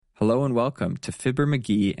Hello and welcome to Fibber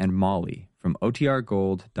McGee and Molly from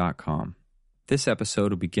OTRGold.com. This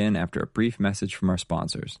episode will begin after a brief message from our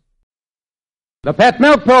sponsors. The Pet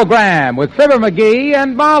Milk Program with Fibber McGee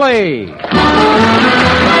and Molly.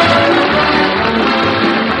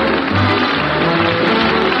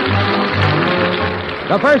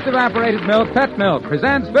 The first evaporated milk, Pet Milk,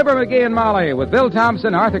 presents Fibber McGee and Molly with Bill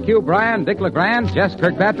Thompson, Arthur Q. Bryan, Dick LeGrand, Jess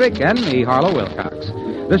Kirkpatrick, and me, Harlow Wilcox.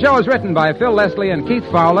 The show is written by Phil Leslie and Keith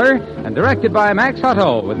Fowler and directed by Max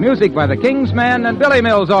Hutto with music by the King's Men and Billy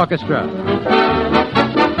Mills Orchestra.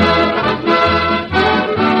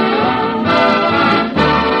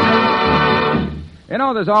 You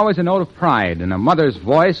know, there's always a note of pride in a mother's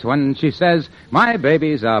voice when she says, "My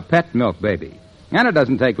baby's a pet milk baby." And it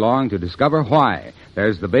doesn't take long to discover why.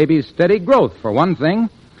 There's the baby's steady growth, for one thing.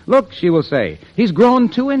 "Look," she will say, "he's grown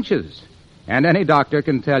 2 inches." And any doctor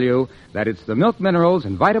can tell you that it's the milk minerals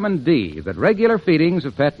and vitamin D that regular feedings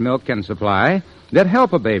of pet milk can supply that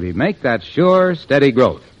help a baby make that sure, steady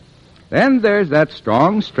growth. Then there's that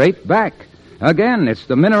strong, straight back. Again, it's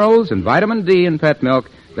the minerals and vitamin D in pet milk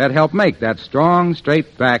that help make that strong,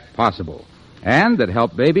 straight back possible, and that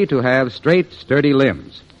help baby to have straight, sturdy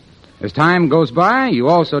limbs. As time goes by, you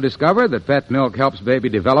also discover that pet milk helps baby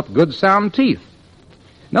develop good, sound teeth.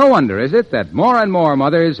 No wonder, is it, that more and more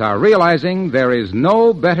mothers are realizing there is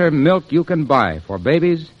no better milk you can buy for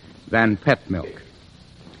babies than pet milk.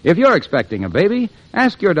 If you're expecting a baby,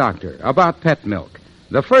 ask your doctor about pet milk,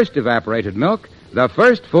 the first evaporated milk, the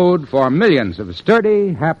first food for millions of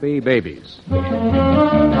sturdy, happy babies.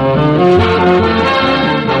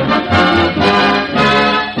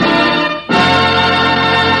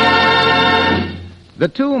 The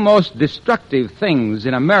 2 most destructive things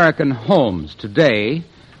in American homes today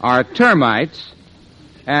are termites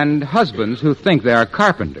and husbands who think they are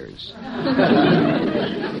carpenters.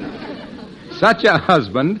 Such a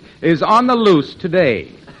husband is on the loose today.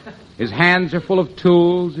 His hands are full of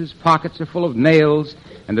tools, his pockets are full of nails,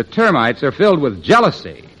 and the termites are filled with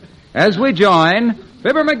jealousy. As we join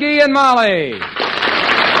Fibber McGee and Molly.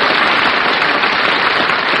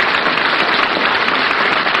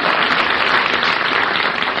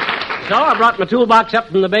 So I brought my toolbox up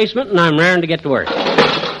from the basement, and I'm raring to get to work.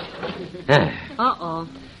 Uh-oh.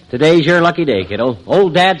 Today's your lucky day, kiddo.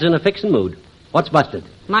 Old Dad's in a fixin' mood. What's busted?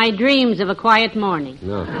 My dreams of a quiet morning.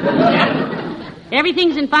 No.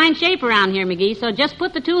 Everything's in fine shape around here, McGee, so just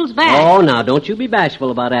put the tools back. Oh, now, don't you be bashful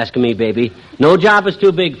about asking me, baby. No job is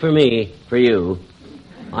too big for me, for you.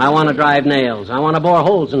 I want to drive nails. I want to bore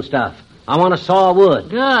holes and stuff. I want to saw wood.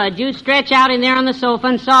 Good. You stretch out in there on the sofa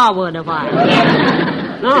and saw wood a while.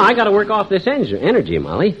 No, I got to work off this energy,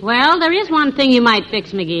 Molly. Well, there is one thing you might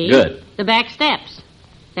fix, McGee. Good. The back steps.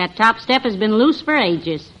 That top step has been loose for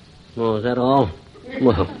ages. Oh, is that all?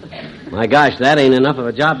 Well, my gosh, that ain't enough of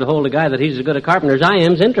a job to hold a guy that he's as good a carpenter as I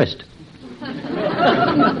am's interest.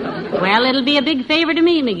 Well, it'll be a big favor to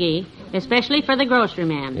me, McGee, especially for the grocery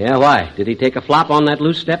man. Yeah, why? Did he take a flop on that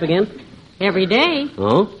loose step again? Every day.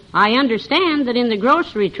 Oh? I understand that in the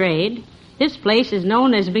grocery trade, this place is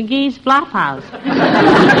known as McGee's Flop House.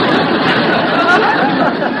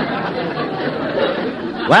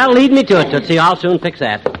 Well, lead me to it, Tootsie. I'll soon fix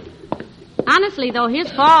that. Honestly, though, his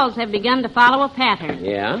falls have begun to follow a pattern.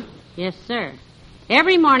 Yeah? Yes, sir.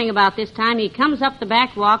 Every morning about this time, he comes up the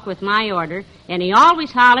back walk with my order, and he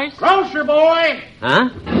always hollers, "Grocer boy!" Huh?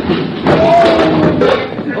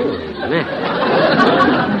 Holy man.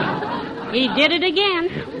 He did it again.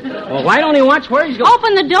 Well, why don't he watch where he's going?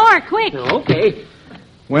 Open the door, quick. Okay.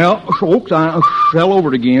 Well, folks, I fell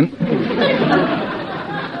over it again.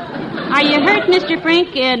 Are you hurt, Mr.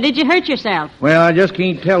 Frink? Did you hurt yourself? Well, I just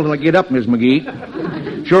can't tell till I get up, Miss McGee.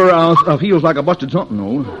 Sure, feels like I busted something,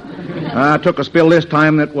 though. I took a spill this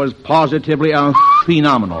time that was positively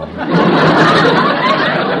phenomenal.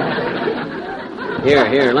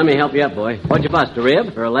 Here, let me help you up, boy. What'd you bust, a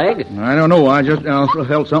rib or a leg? I don't know. I just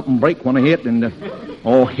felt something break when I hit, and,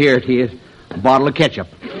 here it is. A bottle of ketchup.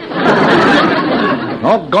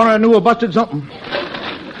 Doggone, I knew I busted something.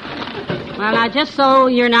 Well, now, just so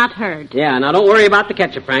you're not hurt. Yeah, now don't worry about the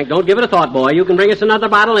ketchup, Frank. Don't give it a thought, boy. You can bring us another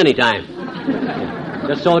bottle anytime.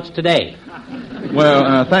 Just so it's today.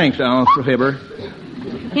 Well, thanks, Fibber.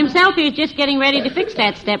 Himself, he's just getting ready to fix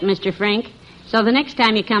that step, Mr. Frink. So the next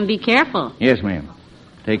time you come, be careful. Yes, ma'am.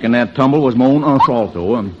 Taking that tumble was my own fault,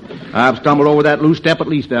 though. I've stumbled over that loose step at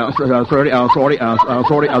least 30,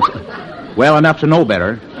 well, enough to know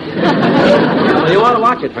better. Well, you ought to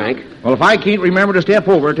watch it, Frank. Well, if I can't remember to step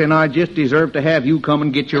over it, then I just deserve to have you come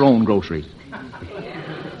and get your own groceries.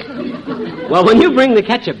 Well, when you bring the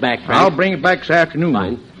ketchup back, Frank... I'll bring it back this afternoon.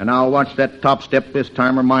 Fine. And I'll watch that top step this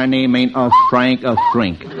time, or my name ain't Frank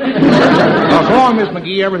Frink. So long, Miss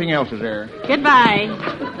McGee. Everything else is there. Goodbye.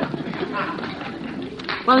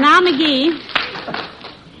 Well, now, McGee,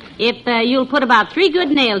 if you'll put about 3 good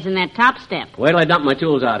nails in that top step. Wait till I dump my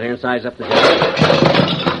tools out here and size up the job.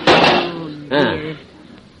 Oh, dear.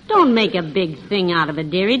 Don't make a big thing out of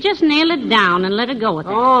it, dearie. Just nail it down and let it go with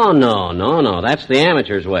it. Oh, no. That's the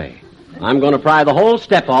amateur's way. I'm going to pry the whole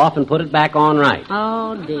step off and put it back on right.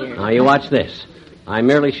 Oh, dear. Now, you watch this. I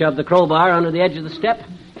merely shove the crowbar under the edge of the step,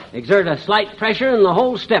 exert a slight pressure, and the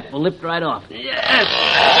whole step will lift right off. Yes!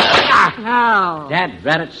 Oh. Dad,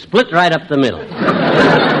 rat it, split right up the middle.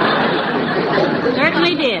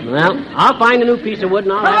 Certainly did. Well, I'll find a new piece of wood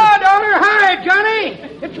and I'll Hello, have... daughter. Hi, Johnny.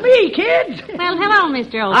 It's me, kids. Well, hello,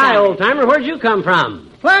 Mr. Oldtimer. Hi, old-timer. Where'd you come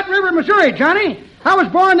from? Flat River, Missouri, Johnny. I was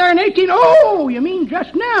born there in 18... Oh, you mean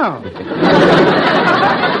just now.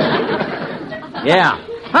 Yeah.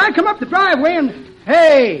 I come up the driveway and...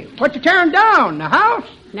 Hey, what you tearing down? The house?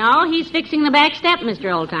 No, he's fixing the back step,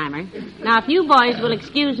 Mr. Oldtimer. Now, if you boys will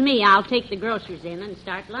excuse me, I'll take the groceries in and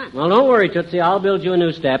start lunch. Well, don't worry, Tootsie. I'll build you a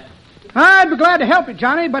new step. I'd be glad to help you,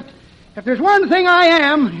 Johnny, but if there's one thing I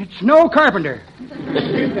am, it's no carpenter.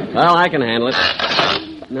 Well, I can handle it.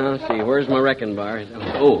 Now, let's see. Where's my wrecking bar?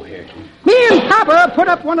 Oh, here. Me and Papa put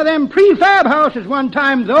up one of them prefab houses one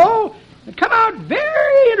time, though. It come out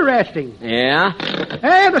very interesting. Yeah?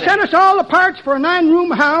 Hey, they sent us all the parts for a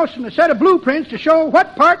 9-room house and a set of blueprints to show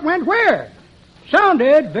what part went where.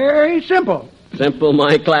 Sounded very simple. Simple,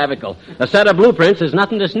 my clavicle. A set of blueprints is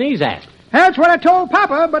nothing to sneeze at. That's what I told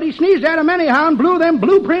Papa, but he sneezed at 'em anyhow and blew them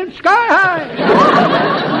blueprints sky high.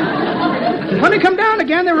 When they come down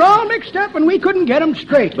again, they were all mixed up and we couldn't get 'em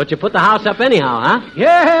straight. But you put the house up anyhow, huh?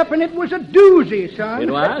 Yep, and it was a doozy, son. It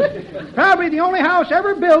was? Probably the only house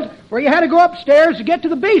ever built where you had to go upstairs to get to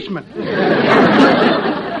the basement.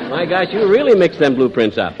 My gosh, you really mixed them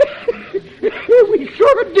blueprints up. We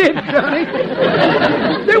sure did, Johnny.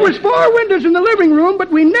 There was 4 windows in the living room, but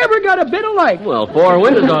we never got a bit of light. Well, 4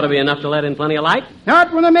 windows ought to be enough to let in plenty of light.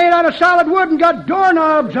 Not when they're made out of solid wood and got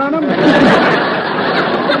doorknobs on them.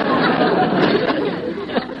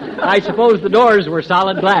 I suppose the doors were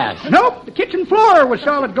solid glass. Nope, the kitchen floor was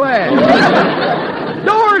solid glass.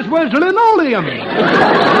 Doors was linoleum.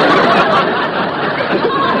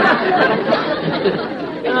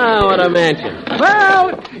 Oh, what a mansion.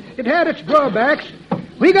 Well, it had its drawbacks.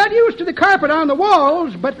 We got used to the carpet on the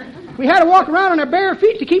walls, but we had to walk around on our bare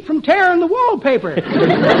feet to keep from tearing the wallpaper.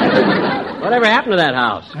 Whatever happened to that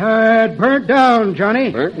house? It burnt down,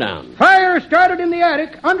 Johnny. Burnt down. Fire started in the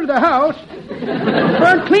attic, under the house,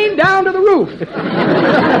 burned clean down to the roof.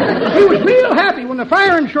 We was real happy when the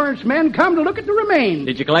fire insurance men come to look at the remains.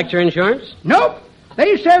 Did you collect your insurance? Nope.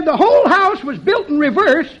 They said the whole house was built in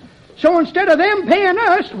reverse, so instead of them paying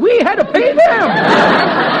us, we had to pay them.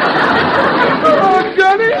 Oh,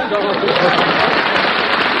 Johnny.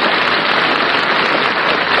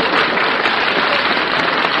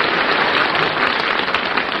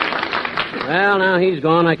 Well, now he's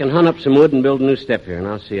gone. I can hunt up some wood and build a new step here.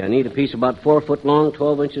 Now, see, I need a piece about 4 foot long,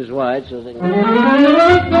 12 inches wide, so they there,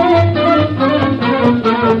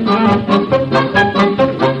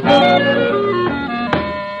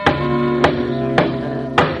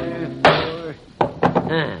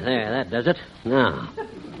 that does it. Now,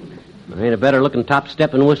 I need a better-looking top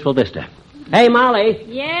step in Wistful Vista. Hey, Molly.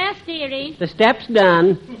 Yes, dearie. The step's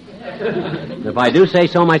done. If I do say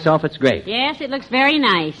so myself, it's great. Yes, it looks very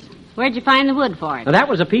nice. Where'd you find the wood for it? Now, that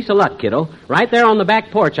was a piece of luck, kiddo. Right there on the back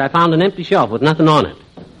porch, I found an empty shelf with nothing on it.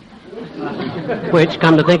 Which,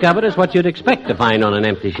 come to think of it, is what you'd expect to find on an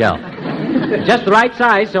empty shelf. Just the right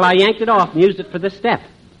size, so I yanked it off and used it for this step.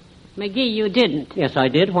 McGee, you didn't. Yes, I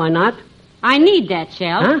did. Why not? I need that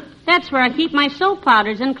shelf. Huh? That's where I keep my soap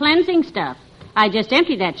powders and cleansing stuff. I just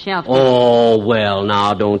emptied that shelf. Oh, well,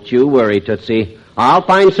 now, don't you worry, Tootsie. I'll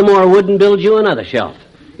find some more wood and build you another shelf.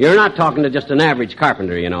 You're not talking to just an average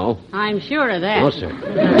carpenter, you know. I'm sure of that. No, sir.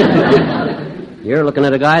 You're looking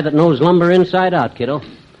at a guy that knows lumber inside out, kiddo.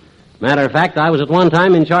 Matter of fact, I was at one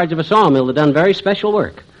time in charge of a sawmill that done very special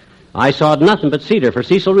work. I sawed nothing but cedar for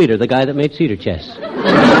Cecil Reeder, the guy that made cedar chests.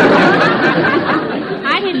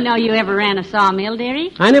 I didn't know you ever ran a sawmill,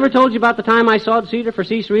 dearie. I never told you about the time I sawed cedar for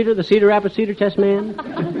Cecil Reeder, the Cedar Rapids cedar chest man.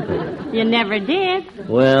 You never did.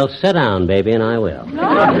 Well, sit down, baby, and I will.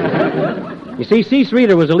 You see, Cecil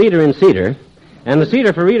Reeder was a leader in cedar, and the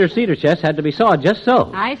cedar for Reeder's cedar chest had to be sawed just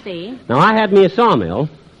so. I see. Now, I had me a sawmill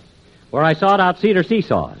where I sawed out cedar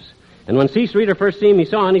seesaws. And when Cecil Reeder first seen me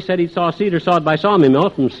sawing, he said he'd saw cedar sawed by Sawmill Mill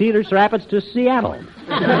from Cedar Rapids to Seattle.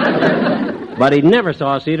 But he never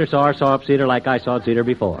saw Cedar, saw up Cedar like I saw Cedar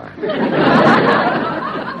before.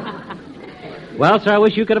 Well, sir, I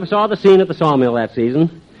wish you could have saw the scene at the sawmill that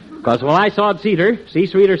season. Because while I sawed cedar,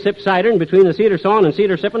 Sweeter sipped cider, and between the cedar sawing and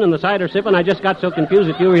cedar sipping and the cider sipping, I just got so confused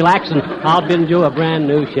that you relax and I'll build you a brand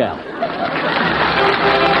new shell.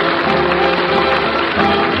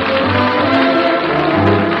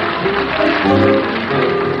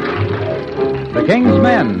 The King's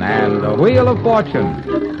Men and the Wheel of Fortune.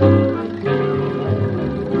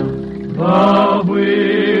 The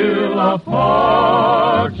Wheel of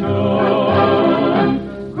Fortune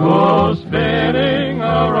goes spinning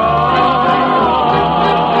around.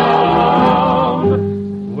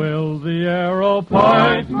 Will the arrow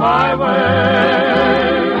point my way?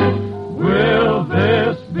 Will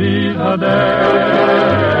this be the day?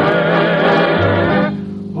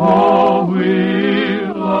 Oh,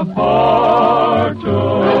 Wheel of Fortune,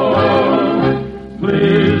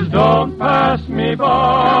 please don't pass me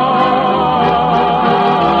by.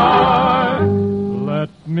 Let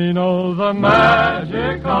me know the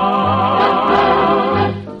magic hour,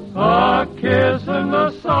 a kiss in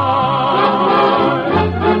the sun,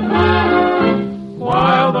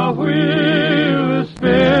 while the wheel is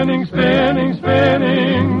spinning, spinning,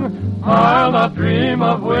 spinning. I'll not dream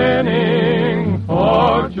of winning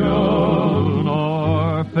fortune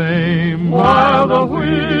or fame, while the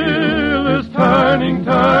wheel is turning,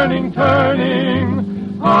 turning,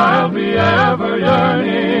 turning. I'll be ever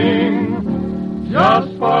yearning just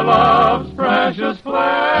for love's precious flame.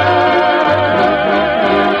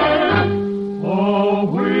 Oh,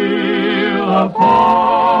 Wheel of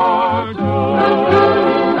Fortune,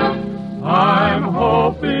 I'm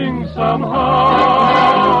hoping somehow,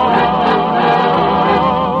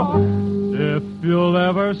 if you'll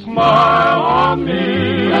ever smile on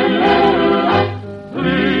me,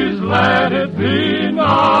 please let it be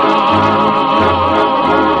now.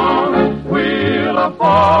 Wheel of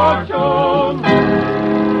Fortune,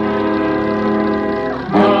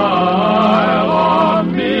 smile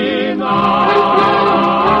on me now.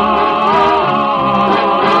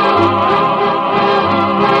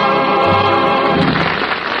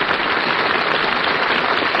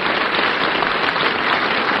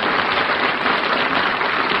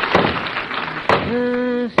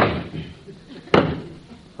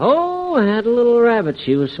 Oh, I had a little rabbit.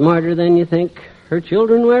 She was smarter than you think. Her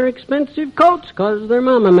children wear expensive coats 'cause their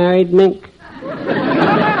mama married mink.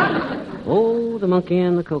 Oh, the monkey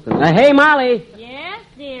and the coconut. Hey, Molly. Yes,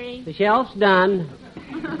 dearie. The shelf's done.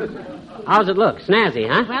 How's it look? Snazzy,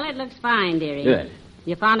 huh? Well, it looks fine, dearie. Good.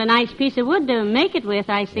 You found a nice piece of wood to make it with,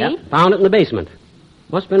 I see. Yep, found it in the basement.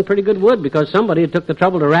 Must have been pretty good wood because somebody had took the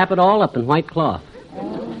trouble to wrap it all up in white cloth.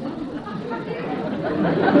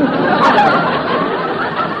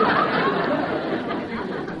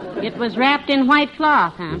 It was wrapped in white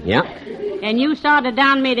cloth, huh? Yep. And you sawed it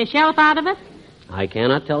down and made a shelf out of it? I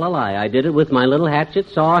cannot tell a lie. I did it with my little hatchet,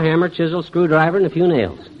 saw, hammer, chisel, screwdriver, and a few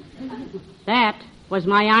nails. That was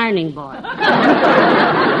my ironing board.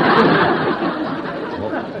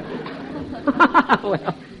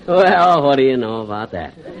 Well, what do you know about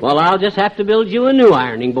that? Well, I'll just have to build you a new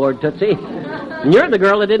ironing board, Tootsie. And you're the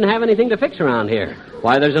girl that didn't have anything to fix around here.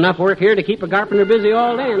 Why, there's enough work here to keep a carpenter busy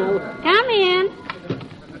all day. Come in.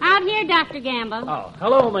 Out here, Dr. Gamble. Oh,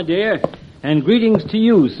 hello, my dear. And greetings to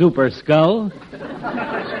you, Super Skull.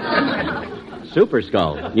 Super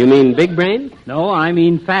Skull? You mean Big Brain? No, I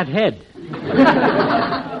mean Fat Head.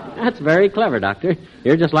 That's very clever, Doctor.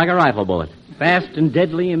 You're just like a rifle bullet. Fast and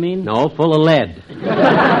deadly, you mean? No, full of lead.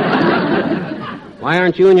 Why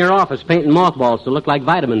aren't you in your office painting mothballs to look like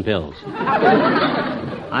vitamin pills?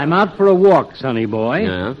 I'm out for a walk, sonny boy.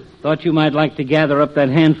 Yeah? Thought you might like to gather up that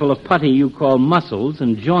handful of putty you call muscles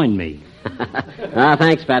and join me.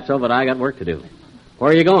 Thanks, Fatso, but I got work to do.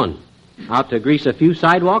 Where are you going? Out to grease a few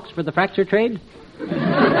sidewalks for the fracture trade?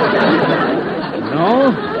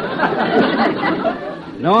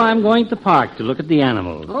 No, I'm going to the park to look at the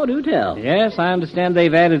animals. Oh, do tell. Yes, I understand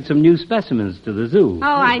they've added some new specimens to the zoo. Oh,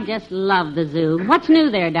 I just love the zoo. What's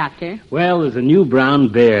new there, Doctor? Well, there's a new brown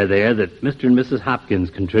bear there that Mr. and Mrs.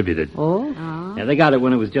 Hopkins contributed. Oh? Yeah, they got it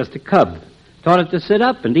when it was just a cub. Taught it to sit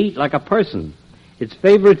up and eat like a person. Its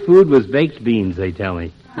favorite food was baked beans, they tell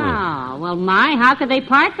me. Oh, well, my, how could they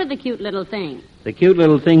part for the cute little thing? The cute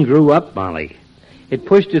little thing grew up, Molly. It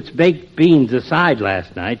pushed its baked beans aside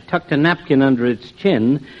last night, tucked a napkin under its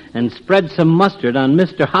chin, and spread some mustard on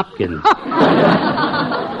Mr. Hopkins.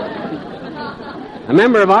 A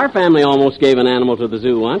member of our family almost gave an animal to the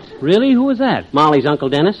zoo once. Really? Who was that? Molly's Uncle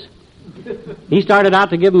Dennis. He started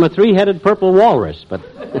out to give him a 3-headed purple walrus, but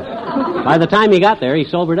by the time he got there, he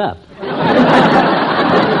sobered up.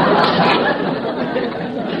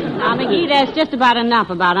 McGee, that's just about enough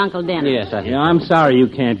about Uncle Dennis. Yes, I think. I'm sorry you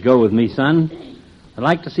can't go with me, son. I'd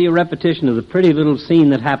like to see a repetition of the pretty little scene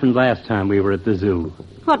that happened last time we were at the zoo.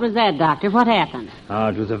 What was that, Doctor? What happened? Oh,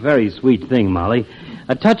 it was a very sweet thing, Molly.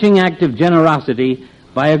 A touching act of generosity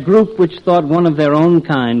by a group which thought one of their own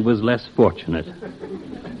kind was less fortunate.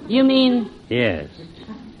 You mean? Yes.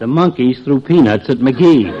 The monkeys threw peanuts at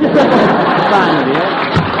McGee. Fine, dear.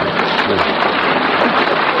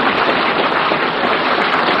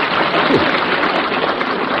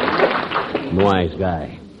 Wise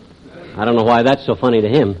guy. I don't know why that's so funny to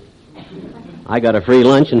him. I got a free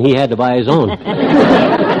lunch and he had to buy his own.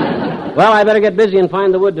 Well, I better get busy and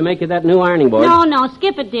find the wood to make you that new ironing board. No,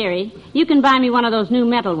 skip it, dearie. You can buy me one of those new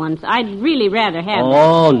metal ones. I'd really rather have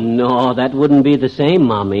Oh, no, that wouldn't be the same,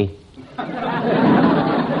 Mommy.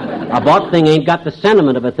 A bought thing ain't got the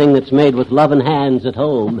sentiment of a thing that's made with loving hands at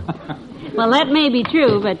home. Well, that may be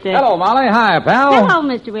true, but... Hello, Molly. Hi, pal. Hello,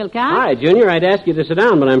 Mr. Wilcox. Hi, Junior. I'd ask you to sit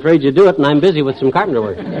down, but I'm afraid you'd do it, and I'm busy with some carpenter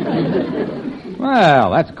work.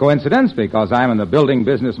 Well, that's a coincidence because I'm in the building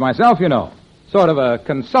business myself, you know. Sort of a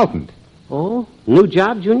consultant. Oh? New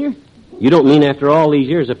job, Junior? You don't mean after all these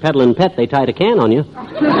years of peddling pet, they tied a can on you?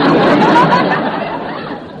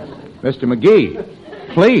 Mr.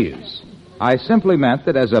 McGee, please. I simply meant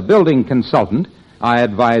that as a building consultant, I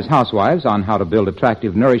advise housewives on how to build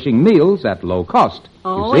attractive, nourishing meals at low cost.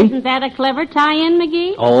 Oh, you see? isn't that a clever tie-in,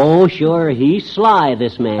 McGee? Oh, sure. He's sly,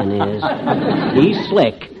 this man is. He's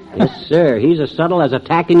slick. Yes, sir. He's as subtle as a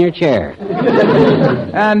tack in your chair.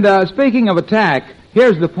 And speaking of attack,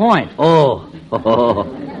 here's the point. Oh,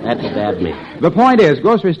 that stabbed me. The point is,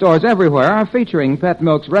 grocery stores everywhere are featuring Pet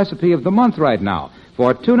Milk's recipe of the month right now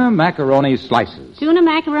for tuna macaroni slices. Tuna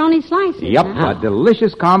macaroni slices? Yep, Wow. a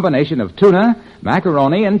delicious combination of tuna,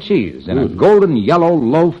 macaroni, and cheese in a golden yellow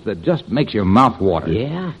loaf that just makes your mouth water.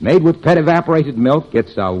 Yeah? Made with Pet evaporated milk,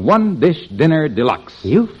 it's a one-dish dinner deluxe.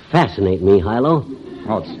 You fascinate me, Hilo.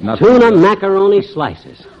 Oh, it's nothing. Tuna macaroni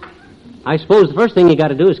slices. I suppose the first thing you got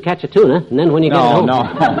to do is catch a tuna, and then when you get it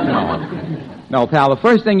home... No, pal, the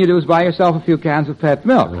first thing you do is buy yourself a few cans of Pet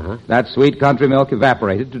milk. Uh-huh. That's sweet country milk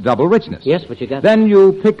evaporated to double richness. Yes, but you got... Then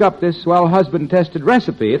you pick up this swell husband-tested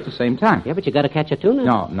recipe at the same time. Yeah, but you got to catch a tuna.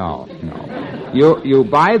 No. You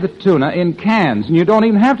buy the tuna in cans, and you don't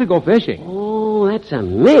even have to go fishing. Oh, that's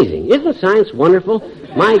amazing. Isn't science wonderful?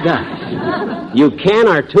 My gosh. You can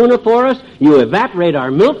our tuna for us. You evaporate our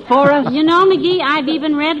milk for us. You know, McGee, I've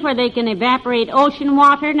even read where they can evaporate ocean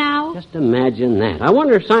water now. Just imagine that. I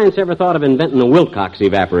wonder if science ever thought of inventing a Wilcox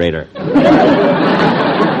evaporator.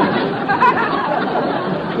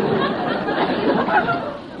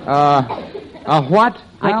 What?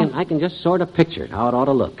 I can just sort of picture it, how it ought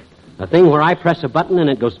to look. A thing where I press a button and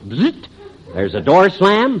it goes bzzzt. There's a door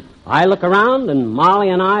slam. I look around and Molly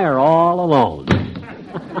and I are all alone.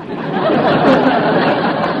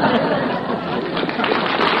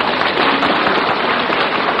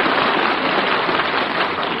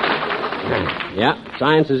 Yeah,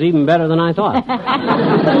 science is even better than I thought.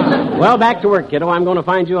 Well, back to work, kiddo. I'm going to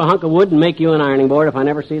find you a hunk of wood and make you an ironing board if I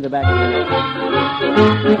never see the back of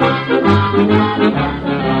your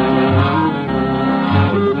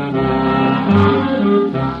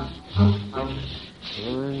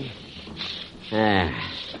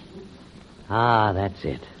that's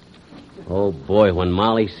it. Oh, boy, when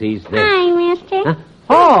Molly sees this... Hi, mister. Huh?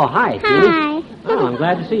 Oh, hi, Judy. Hi. Oh, I'm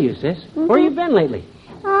glad to see you, sis. Where you been lately?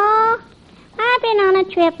 Oh, I've been on a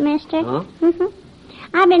trip, mister. Oh?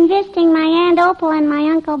 I've been visiting my Aunt Opal and my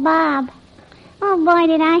Uncle Bob. Oh, boy,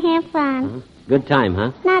 did I have fun. Good time,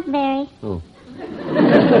 huh? Not very. Oh.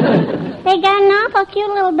 They got an awful cute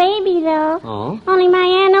little baby, though. Oh? Only my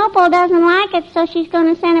Aunt Opal doesn't like it, so she's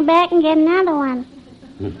going to send it back and get another one.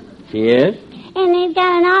 She is? And they've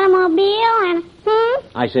got an automobile and...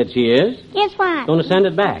 I said she is? Guess what? Going to send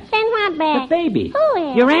it back. Send what back? The baby. Who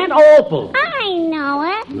is? Your Aunt Opal. I know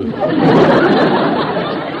it.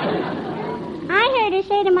 I heard her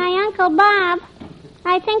say to my Uncle Bob,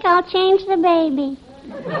 I think I'll change the baby.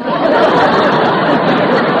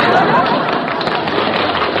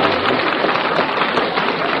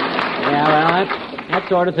 Yeah, well, that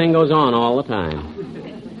sort of thing goes on all the time.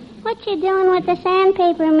 What you doing with the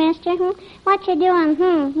sandpaper, mister? What you doing,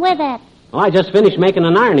 with it? Well, I just finished making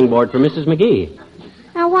an ironing board for Mrs. McGee.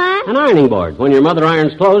 A what? An ironing board. When your mother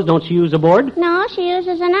irons clothes, don't she use a board? No, she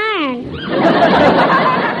uses an iron.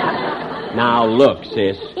 Now, look,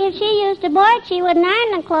 sis. If she used a board, she wouldn't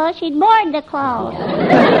iron the clothes. She'd board the clothes.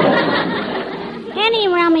 Any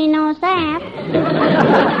rummy knows that.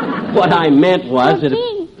 What I meant was that...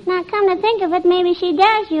 Gee, now come to think of it, maybe she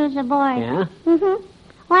does use a board. Yeah?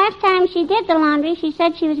 Last time she did the laundry, she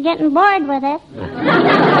said she was getting bored with it.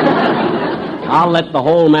 I'll let the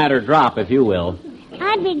whole matter drop, if you will.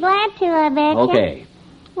 I'd be glad to, I bet. Okay.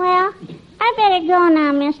 Well, I better go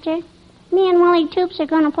now, mister. Me and Willie Toops are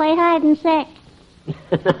going to play hide and seek.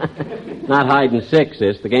 Not hide and seek,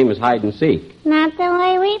 sis. The game is hide and seek. Not the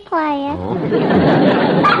way we play it. Oh.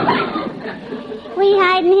 We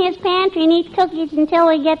hide in his pantry and eat cookies until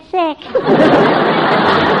we get sick. So long,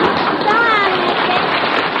 mister.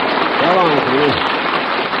 So long, Queenie.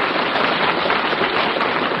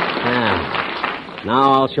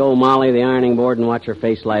 Now I'll show Molly the ironing board and watch her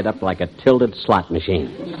face light up like a tilted slot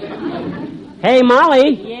machine. Hey,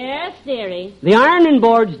 Molly. Yes, dearie. The ironing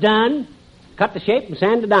board's done. Cut the shape and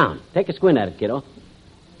sand it down. Take a squint at it, kiddo.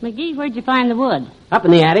 McGee, where'd you find the wood? Up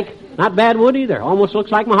in the attic. Not bad wood either. Almost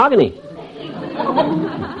looks like mahogany.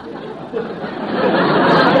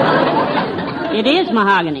 It is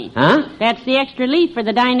mahogany. Huh? That's the extra leaf for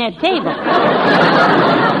the dinette table.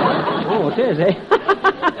 Oh, it is, eh?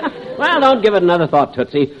 Well, don't give it another thought,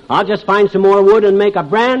 Tootsie. I'll just find some more wood and make a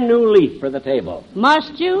brand new leaf for the table.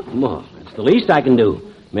 Must you? Well, that's the least I can do.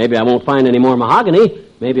 Maybe I won't find any more mahogany.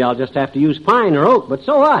 Maybe I'll just have to use pine or oak, but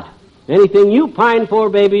so what? Anything you pine for,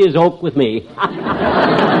 baby, is oak with me.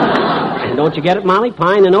 And don't you get it, Molly?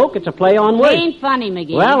 Pine and oak, it's a play on words. Ain't funny,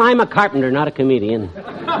 McGee. Well, I'm a carpenter, not a comedian.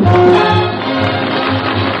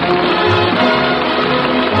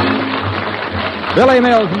 Billy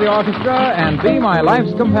Mills in the orchestra and Be My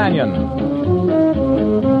Life's Companion.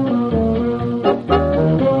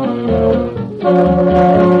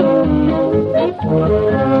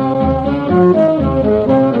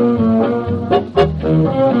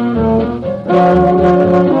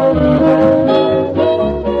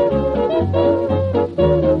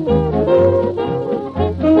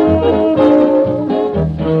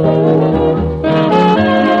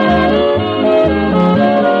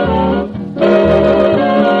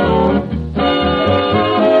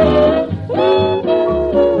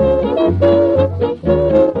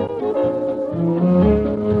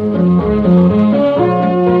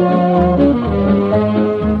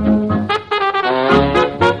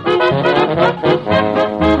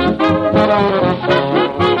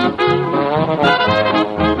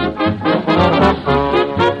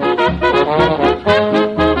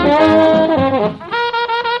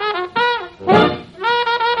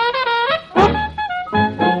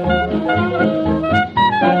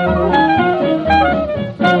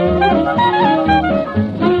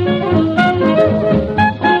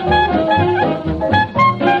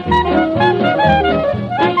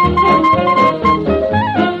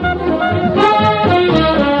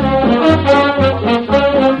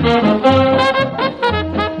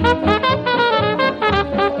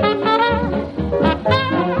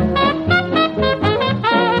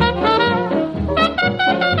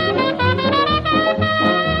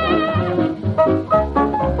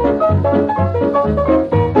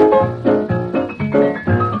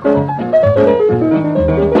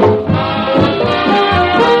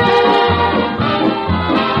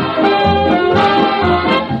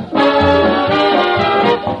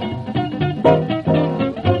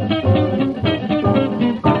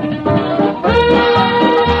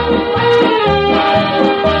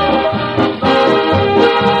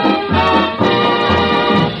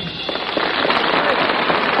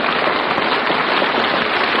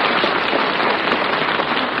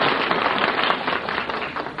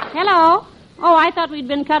 Hello. Oh, I thought we'd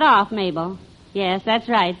been cut off, Mabel. Yes, that's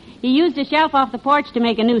right. He used a shelf off the porch to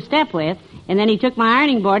make a new step with, and then he took my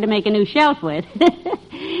ironing board to make a new shelf with.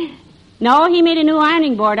 No, he made a new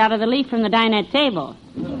ironing board out of the leaf from the dinette table.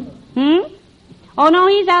 Oh, no,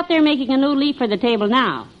 he's out there making a new leaf for the table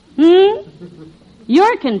now.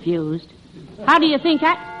 You're confused. How do you think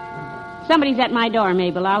Somebody's at my door,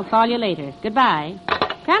 Mabel. I'll call you later. Goodbye.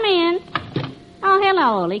 Come in. Oh,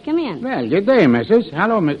 hello, Ole. Come in. Well, good day, missus.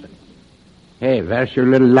 Hello, miss. Hey, there's your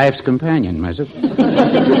little life's companion, missus.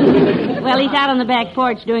 Well, he's out on the back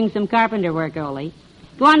porch doing some carpenter work, Ole.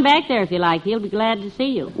 Go on back there if you like. He'll be glad to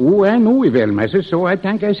see you. Oh, I know he will, missus, so I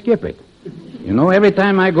think I skip it. You know, every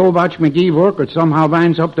time I go watch McGee work, it somehow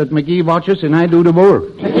winds up that McGee watches and I do the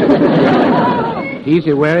work. He's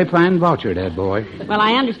a very fine watcher, that boy. Well,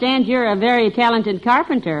 I understand you're a very talented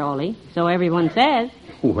carpenter, Ole, so everyone says.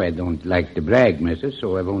 Oh, I don't like to brag, missus,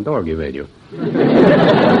 so I won't argue with you.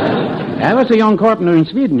 I was a young carpenter in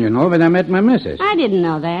Sweden, you know, when I met my missus. I didn't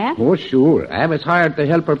know that. Oh, sure. I was hired to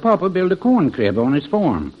help her papa build a corn crib on his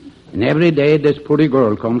farm. And every day this pretty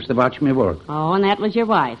girl comes to watch me work. Oh, and that was your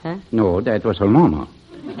wife, huh? No, that was her mama.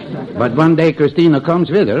 But one day Christina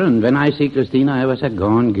comes with her, and when I see Christina, I was a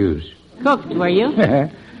gone goose. Cooked, were you?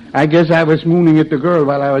 I guess I was mooning at the girl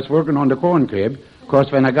while I was working on the corn crib.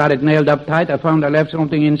 course, when I got it nailed up tight, I found I left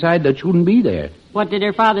something inside that shouldn't be there. What did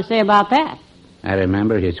her father say about that? I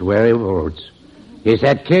remember his very words. He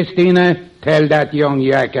said, Christina, tell that young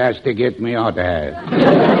jackass to get me out of here.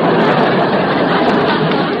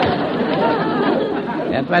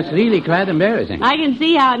 That was really quite embarrassing. I can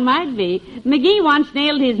see how it might be. McGee once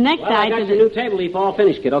nailed his necktie Well, I got to your new table leaf all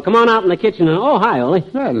finished, kiddo. Come on out in the kitchen and... Oh, hi, Ole.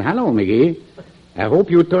 Well, hello, McGee. I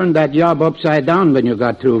hope you turned that job upside down when you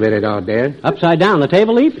got through with it out there. Upside down, the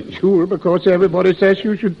table leaf? Sure, because everybody says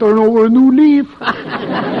you should turn over a new leaf.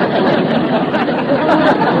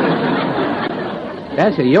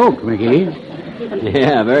 That's a joke, McGee.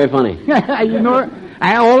 Yeah, very funny. You know,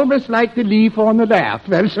 I always like the leaf on the laugh.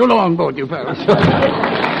 Well, so long, both you fellas.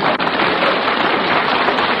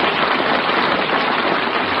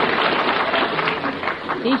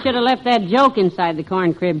 He should have left that joke inside the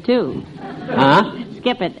corn crib, too. Huh?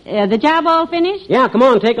 Skip it. The job all finished? Yeah, come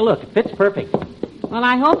on, take a look. It fits perfect. Well,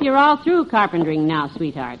 I hope you're all through carpentering now,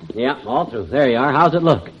 sweetheart. Yeah, all through. There you are. How's it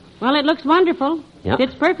look? Well, it looks wonderful. Yeah.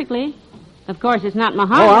 Fits perfectly. Of course, it's not Oh, I'll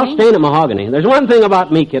mahogany. stain it mahogany. There's one thing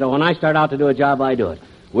about me, kiddo. When I start out to do a job, I do it.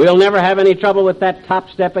 We'll never have any trouble with that top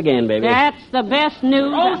step again, baby. That's the best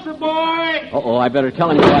news. Rosa boy! Uh-oh, I better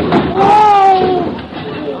tell him that.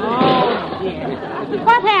 Oh, dear.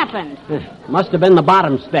 What happened? Must have been the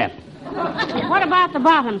bottom step. What about the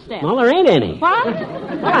bottom step? Well, there ain't any. What?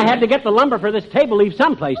 Well, I had to get the lumber for this table leaf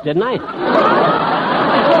someplace, didn't I?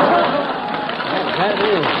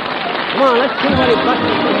 Come on, let's see what he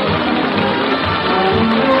busted.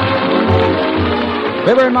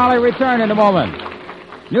 Fibber and Molly return in a moment.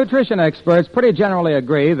 Nutrition experts pretty generally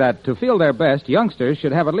agree that to feel their best, youngsters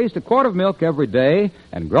should have at least a quart of milk every day,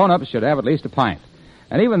 and grown-ups should have at least a pint.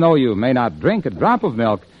 And even though you may not drink a drop of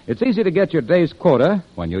milk, it's easy to get your day's quota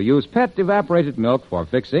when you use Pet evaporated milk for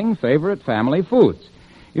fixing favorite family foods.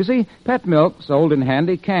 You see, Pet milk, sold in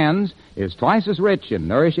handy cans, is twice as rich in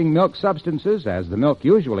nourishing milk substances as the milk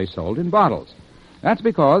usually sold in bottles. That's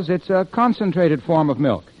because it's a concentrated form of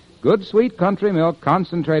milk. Good, sweet country milk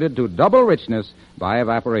concentrated to double richness by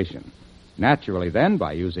evaporation. Naturally, then,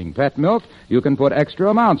 by using Pet milk, you can put extra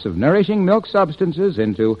amounts of nourishing milk substances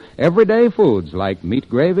into everyday foods like meat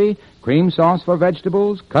gravy, cream sauce for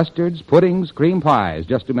vegetables, custards, puddings, cream pies,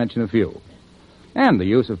 just to mention a few. And the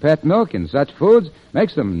use of Pet milk in such foods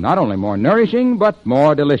makes them not only more nourishing, but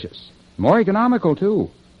more delicious. More economical,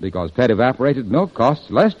 too, because Pet evaporated milk costs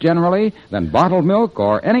less generally than bottled milk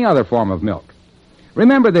or any other form of milk.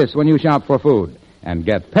 Remember this when you shop for food, and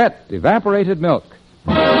get Pet evaporated milk.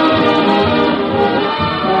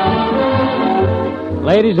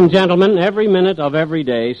 Ladies and gentlemen, every minute of every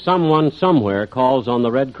day, someone somewhere calls on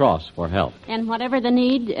the Red Cross for help. And whatever the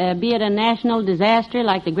need, be it a national disaster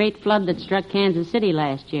like the great flood that struck Kansas City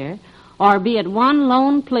last year, or be it one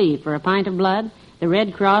lone plea for a pint of blood, the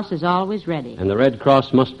Red Cross is always ready. And the Red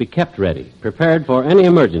Cross must be kept ready, prepared for any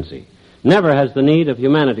emergency. Never has the need of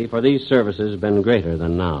humanity for these services been greater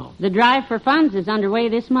than now. The drive for funds is underway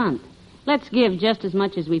this month. Let's give just as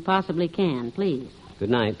much as we possibly can, please. Good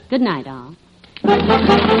night. Good night, all. The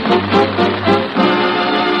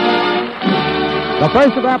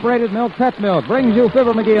first evaporated milk, Pet milk, brings you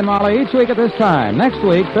Fibber, McGee, and Molly each week at this time. Next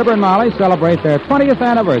week, Fibber and Molly celebrate their 20th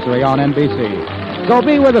anniversary on NBC. So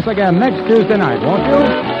be with us again next Tuesday night, won't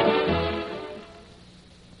you?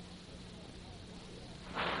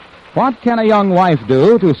 What can a young wife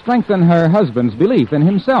do to strengthen her husband's belief in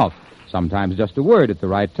himself? Sometimes just a word at the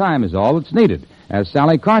right time is all that's needed, as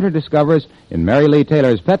Sally Carter discovers in Mary Lee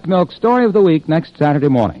Taylor's Pet Milk Story of the Week next Saturday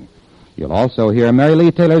morning. You'll also hear Mary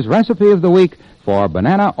Lee Taylor's Recipe of the Week for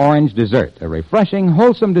banana orange dessert, a refreshing,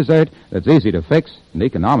 wholesome dessert that's easy to fix and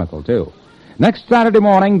economical, too. Next Saturday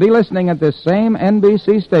morning, be listening at this same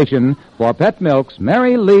NBC station for Pet Milk's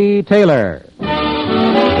Mary Lee Taylor.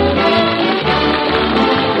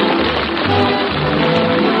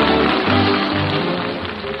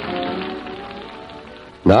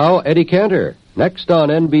 Now, Eddie Cantor, next on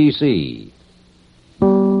NBC.